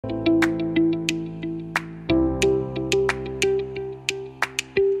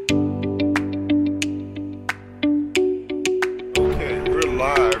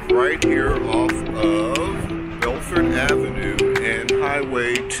right here off of Belford Avenue and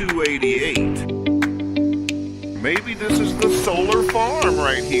Highway 288. Maybe this is the solar farm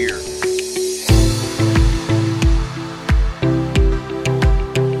right here.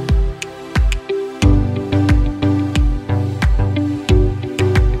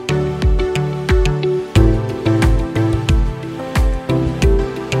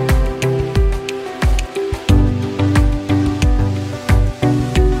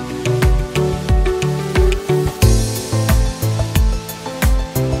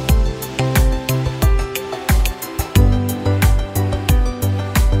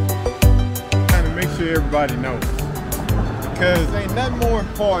 Everybody knows, because ain't nothing more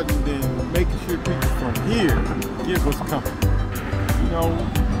important than making sure people from here get what's coming. You know,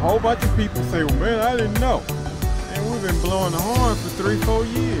 a whole bunch of people say, well, man, I didn't know. And we've been blowing the horn for 3-4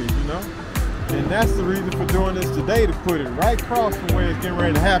 years, you know. And that's the reason for doing this today, to put it right across from where it's getting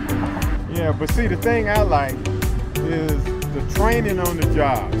ready to happen. Yeah, but see, the thing I like is the training on the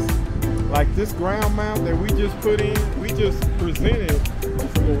jobs. Like this ground mount that we just put in, we just presented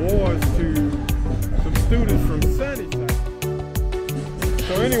some awards to some students from Sunnyside.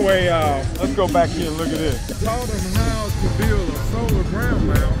 So anyway, let's go back here and look at this. Taught them how to build a solar ground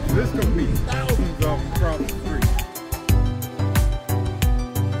mount. There's going to be thousands of them across the street.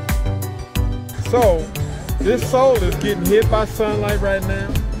 So this solar is getting hit by sunlight right now,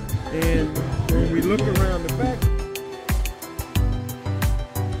 and when we look around the back,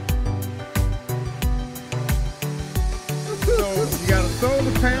 so you got a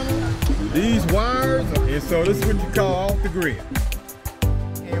solar panel, these wires, and so this is what you call off the grid.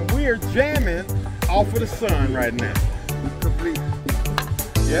 And we are jamming off of the sun right now. Complete.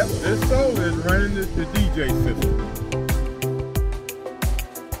 Yep, this solar is running the DJ system.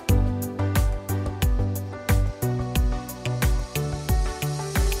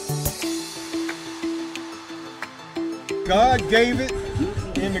 God gave it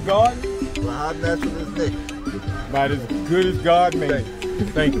in the garden. Well, how natural is this? About as good as God made it.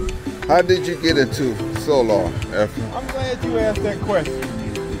 Thank you. How did you get into solar? I'm glad you asked that question,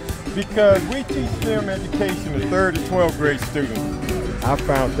 because we teach STEM education to 3rd to 12th grade students. I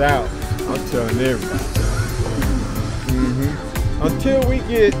found out, I'm telling everybody. Until we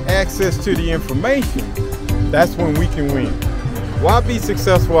get access to the information, that's when we can win. Why be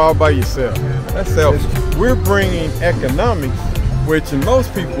successful all by yourself? That's selfish. We're bringing economics, which in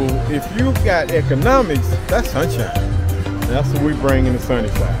most people, if you got economics, that's sunshine. That's what we bring in the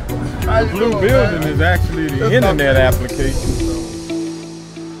Sunnyside. The blue building is actually the internet application.